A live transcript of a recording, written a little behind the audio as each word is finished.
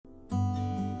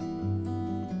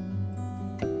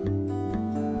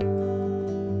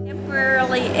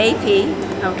Temporarily AP,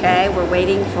 okay, we're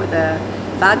waiting for the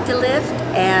fog to lift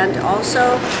and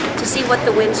also to see what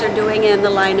the winds are doing and the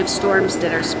line of storms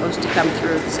that are supposed to come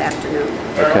through this afternoon.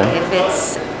 Okay. If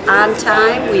it's on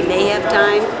time, we may have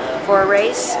time for a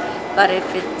race, but if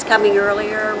it's coming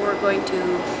earlier, we're going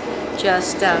to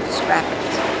just scrap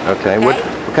it. Okay. What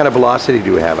kind of velocity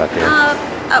do we have out there?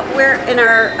 We're in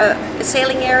our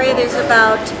sailing area, there's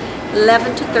about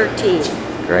 11 to 13.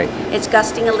 Great. It's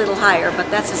gusting a little higher, but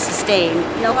that's a sustain,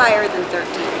 no higher than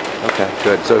 13. Okay,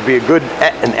 good. So it'd be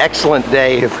an excellent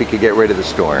day if we could get rid of the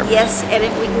storm. Yes, and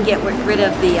if we can get rid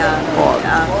of the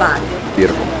fog.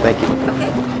 Beautiful. Thank you.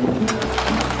 Okay.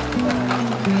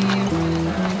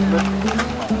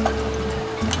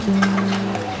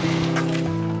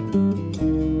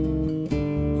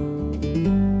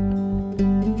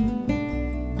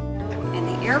 And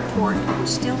the airport, we're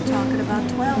still talking about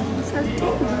 12,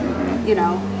 13, you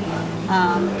know.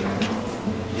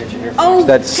 Oh,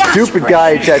 That stupid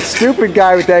guy, that stupid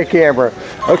guy with that camera.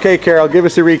 Okay, Carol, give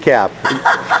us a recap.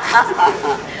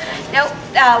 No,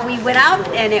 we went out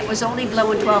and it was only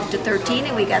blowing 12 to 13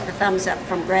 and we got the thumbs up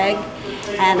from Greg.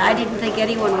 And I didn't think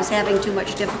anyone was having too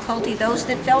much difficulty. Those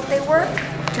that felt they were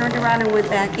turned around and went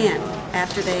back in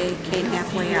after they came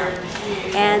halfway out.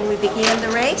 And we began the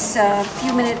race a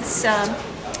few minutes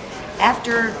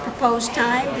after proposed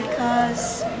time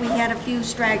because we had a few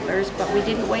stragglers, but we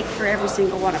didn't wait for every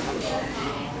single one of them.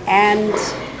 And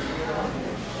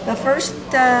the first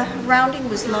rounding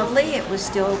was lovely. It was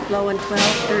still blowing 12,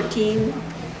 13,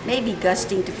 maybe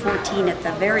gusting to 14 at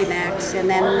the very max. And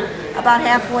then about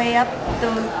halfway up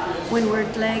the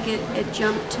windward leg, it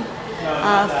jumped to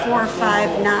 4 or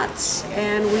 5 knots.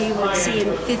 And we were seeing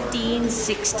 15s,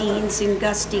 16s, and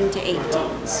gusting to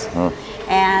 18s. Huh.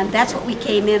 And that's what we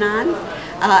came in on.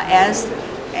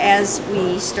 As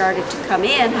we started to come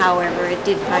in, however, it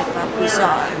did pipe up. We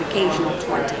saw an occasional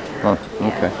 20. Huh,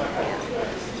 okay.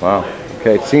 Wow.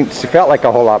 Okay, it felt like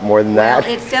a whole lot more than that.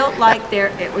 Well, it felt like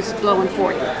it was blowing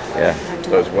 40. Yeah.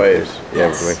 Those waves.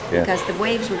 Yes, yeah. because the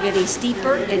waves were getting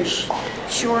steeper and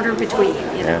shorter between.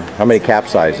 You know? Yeah. How many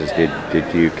capsizes?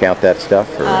 Did you count that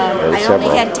stuff? Or I several?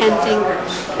 only had 10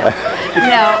 fingers.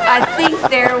 No, I think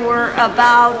there were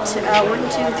about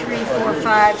 1, 2, 3, 4,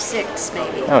 5, 6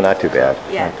 maybe. Oh, not too bad.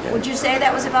 Yeah. Not too bad. Would you say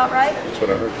that was about right? That's what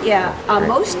I heard. Yeah.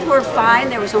 Most were fine.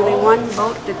 There was only one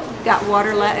boat that got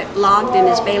waterlogged and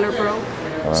his bailer broke.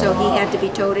 So he had to be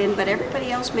towed in, but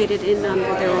everybody else made it in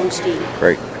under their own steam.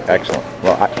 Great, excellent.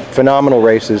 Well, phenomenal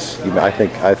races. I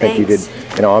think you did.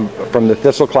 You know, from the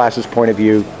Thistle class's point of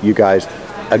view, you guys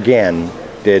again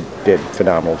did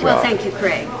phenomenal job. Well, thank you,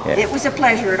 Craig. Yeah. It was a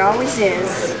pleasure. It always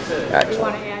is.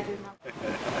 Excellent.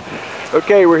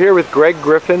 Okay, we're here with Greg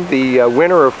Griffin, the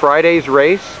winner of Friday's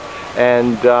race,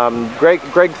 and Greg,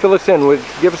 fill us in.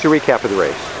 Give us a recap of the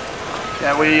race.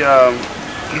 Yeah,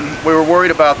 we were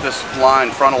worried about this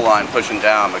frontal line pushing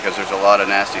down because there's a lot of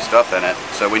nasty stuff in it.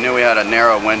 So we knew we had a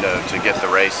narrow window to get the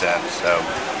race in. So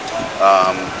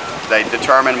they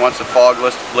determined once the fog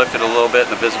lifted a little bit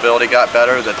and the visibility got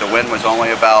better that the wind was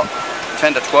only about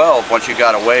 10 to 12 once you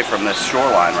got away from this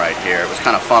shoreline right here. It was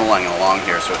kind of funneling along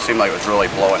here, so it seemed like it was really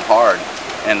blowing hard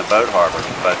in the boat harbor.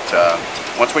 But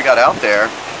once we got out there,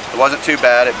 it wasn't too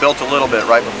bad. It built a little bit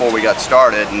right before we got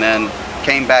started and then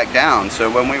came back down.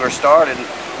 So when we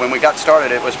got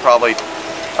started, it was probably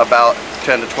about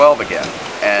 10 to 12 again.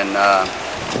 And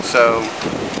so,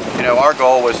 you know, our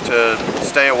goal was to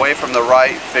stay away from the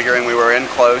right, figuring we were in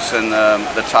close and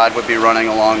the tide would be running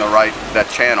along the right, that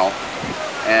channel.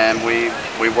 And we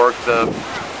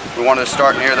wanted to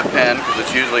start near the pin because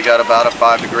it's usually got about a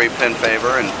 5-degree pin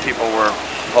favor and people were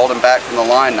holding back from the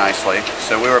line nicely.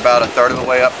 So we were about a third of the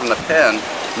way up from the pin.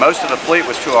 Most of the fleet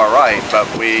was to our right, but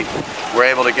we were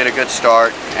able to get a good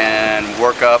start and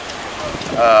work up.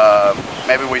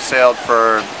 Maybe we sailed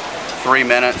for 3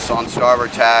 minutes on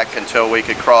starboard tack until we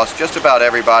could cross just about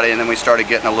everybody, and then we started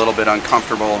getting a little bit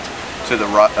uncomfortable to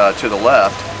the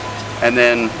left, and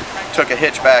then took a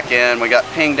hitch back in. We got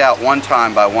pinged out one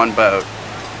time by one boat.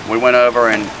 We went over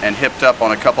and hipped up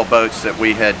on a couple boats that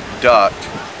we had ducked.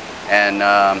 And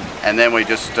then we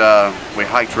just we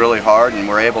hiked really hard and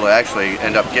were able to actually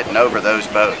end up getting over those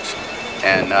boats.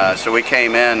 And so we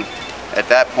came in. At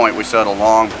that point, we set a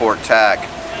long port tack,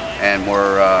 and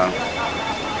we're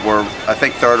I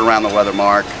think third around the weather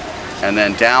mark. And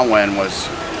then downwind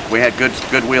we had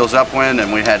good wheels upwind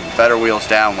and we had better wheels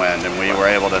downwind, and we were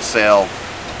able to sail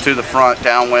to the front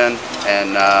downwind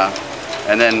and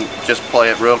then just play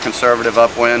it real conservative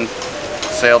upwind.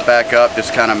 Sailed back up,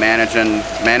 just kind of managing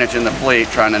the fleet,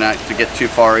 trying not to get too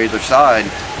far either side,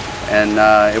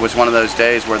 And it was one of those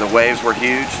days where the waves were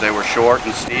huge, they were short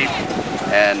and steep,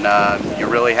 and you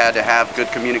really had to have good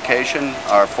communication.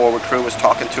 Our forward crew was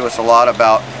talking to us a lot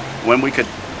about when we could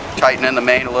tighten in the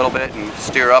main a little bit and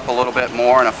steer up a little bit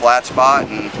more in a flat spot,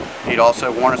 and he'd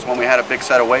also warn us when we had a big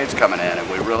set of waves coming in, and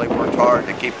we really worked hard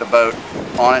to keep the boat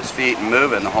on its feet and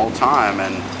moving the whole time,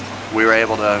 and we were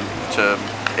able to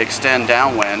extend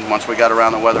downwind. Once we got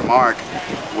around the weather mark,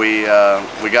 we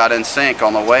got in sync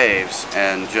on the waves,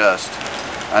 and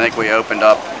I think we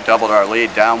doubled our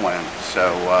lead downwind.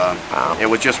 So wow. It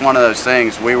was just one of those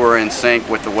things. We were in sync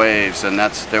with the waves, and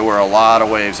there were a lot of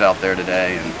waves out there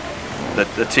today, and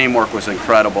the teamwork was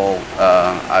incredible.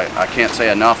 I can't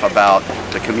say enough about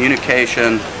the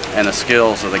communication and the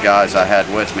skills of the guys I had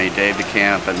with me. Dave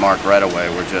DeCamp and Mark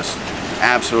Reddaway were just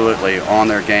absolutely on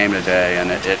their game today, and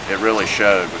it really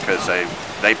showed because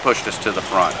they pushed us to the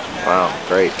front. Wow,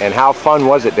 great. And how fun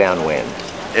was it downwind?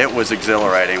 It was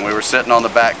exhilarating. We were sitting on the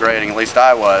back grading, at least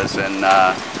I was, and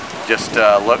just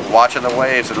watching the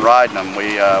waves and riding them.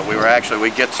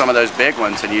 We'd get some of those big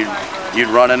ones, and you'd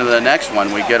run into the next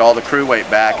one. We'd get all the crew weight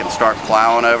back and start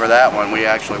plowing over that one. We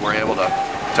actually were able to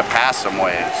pass some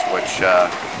waves,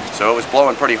 so it was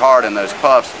blowing pretty hard in those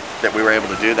puffs that we were able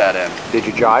to do that in. Did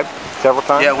you jibe several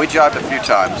times? Yeah, we jibed a few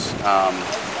times.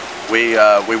 We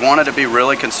wanted to be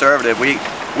really conservative. We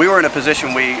were in a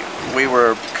position we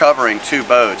were covering two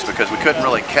boats because we couldn't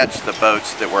really catch the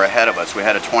boats that were ahead of us. We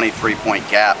had a 23-point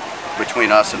gap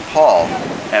between us and Paul,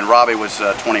 and Robbie was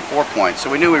 24 points. So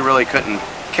we knew we really couldn't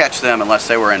catch them unless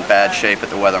they were in bad shape at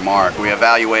the weather mark. We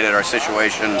evaluated our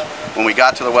situation when we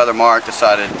got to the weather mark,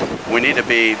 decided we need to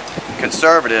be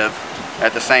conservative.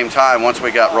 At the same time, once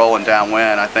we got rolling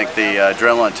downwind, I think the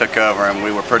adrenaline took over, and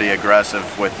we were pretty aggressive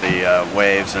with the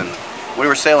waves, and we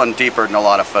were sailing deeper than a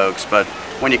lot of folks. But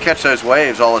when you catch those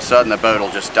waves, all of a sudden the boat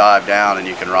will just dive down and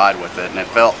you can ride with it, and it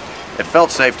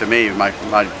felt safe to me. My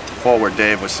forward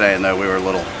Dave was saying though we were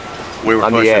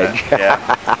on pushing the edge. it.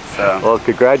 Yeah. So. Well,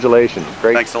 congratulations.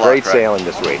 Thanks a lot, great Greg. sailing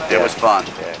this week. It was fun.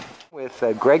 Yeah. With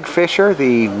Greg Fisher,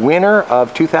 the winner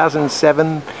of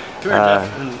 2007.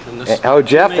 Oh,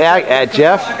 Jeff.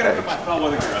 Jeff.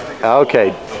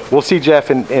 Okay, we'll see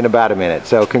Jeff in about a minute.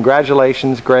 So,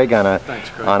 congratulations, Greg, on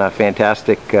a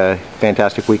fantastic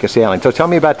week of sailing. So, tell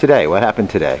me about today. What happened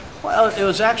today? Well,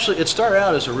 it started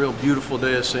out as a real beautiful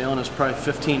day of sailing. It's probably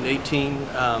 15 to 18.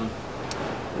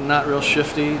 Not real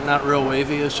shifty, not real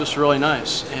wavy. It's just really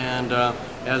nice. And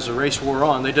as the race wore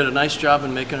on, they did a nice job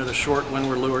in making it a short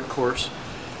windward leeward course.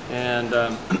 And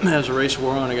as the race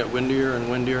wore on, it got windier and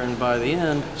windier, and by the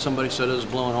end, somebody said it was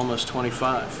blowing almost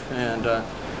 25. And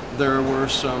there were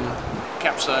some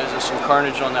capsizes, some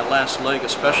carnage on that last leg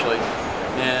especially.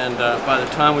 And by the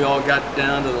time we all got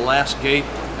down to the last gate,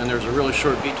 and there was a really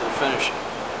short beat to the finish,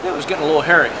 it was getting a little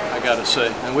hairy, I gotta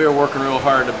say. And we were working real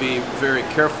hard to be very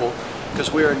careful,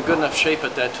 because we were in good enough shape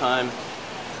at that time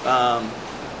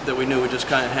that we knew we just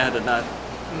kind of had to not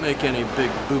make any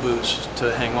big boo-boos to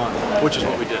hang on, which is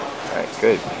what we did. All right,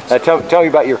 good. Tell me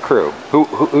about your crew.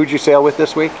 Who'd you sail with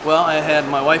this week? Well, I had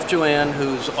my wife Joanne,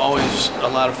 who's always a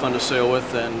lot of fun to sail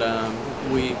with, and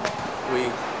we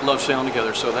love sailing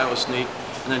together, so that was neat.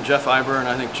 And then Jeff Iber, and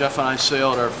I think Jeff and I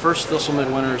sailed our first Thistle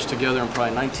Midwinters together in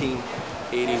probably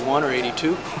 1981 or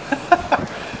 82.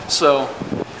 So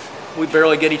we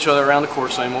barely get each other around the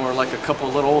course anymore. We're like a couple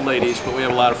of little old ladies, but we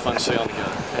have a lot of fun sailing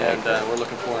together, and we're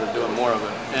looking forward to doing more of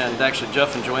it. And actually,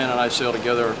 Jeff and Joanne and I sail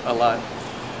together a lot,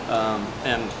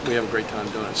 and we have a great time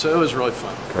doing it. So it was really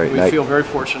fun. Great. We feel very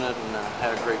fortunate and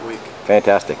had a great week.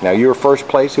 Fantastic. Now, you were first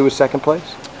place. Who was second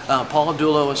place? Paul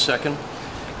Abdullah was second,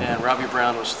 and Robbie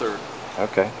Brown was third.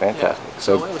 Okay, fantastic. Yeah,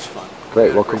 so it was fun.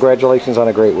 Great. Well, congratulations on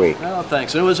a great week. Oh,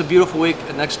 thanks. And it was a beautiful week.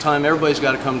 Next time, everybody's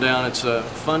got to come down. It's a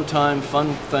fun time,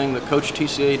 fun thing. The Coach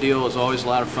TCA deal is always a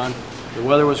lot of fun. The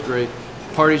weather was great.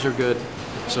 Parties are good.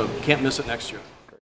 So can't miss it next year.